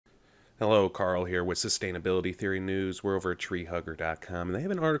Hello, Carl here with Sustainability Theory News. We're over at treehugger.com, and they have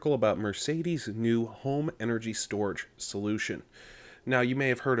an article about Mercedes' new home energy storage solution. Now, you may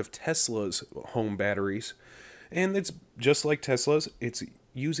have heard of Tesla's home batteries, and it's just like Tesla's, it's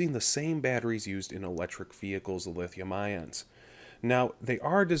using the same batteries used in electric vehicles, the lithium ions. Now, they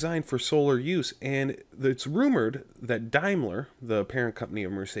are designed for solar use, and it's rumored that Daimler, the parent company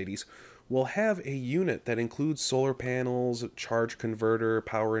of Mercedes, will have a unit that includes solar panels, charge converter,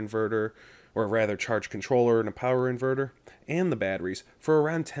 power inverter, or rather charge controller and a power inverter, and the batteries for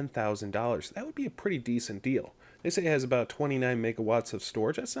around $10,000. That would be a pretty decent deal. They say it has about 29 megawatts of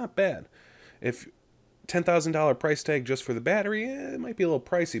storage. That's not bad. If $10,000 price tag just for the battery, it might be a little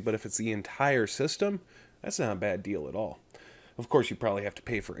pricey, but if it's the entire system, that's not a bad deal at all. Of course, you probably have to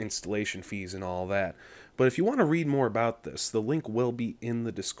pay for installation fees and all that. But if you want to read more about this, the link will be in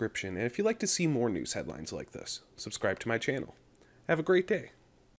the description. And if you'd like to see more news headlines like this, subscribe to my channel. Have a great day.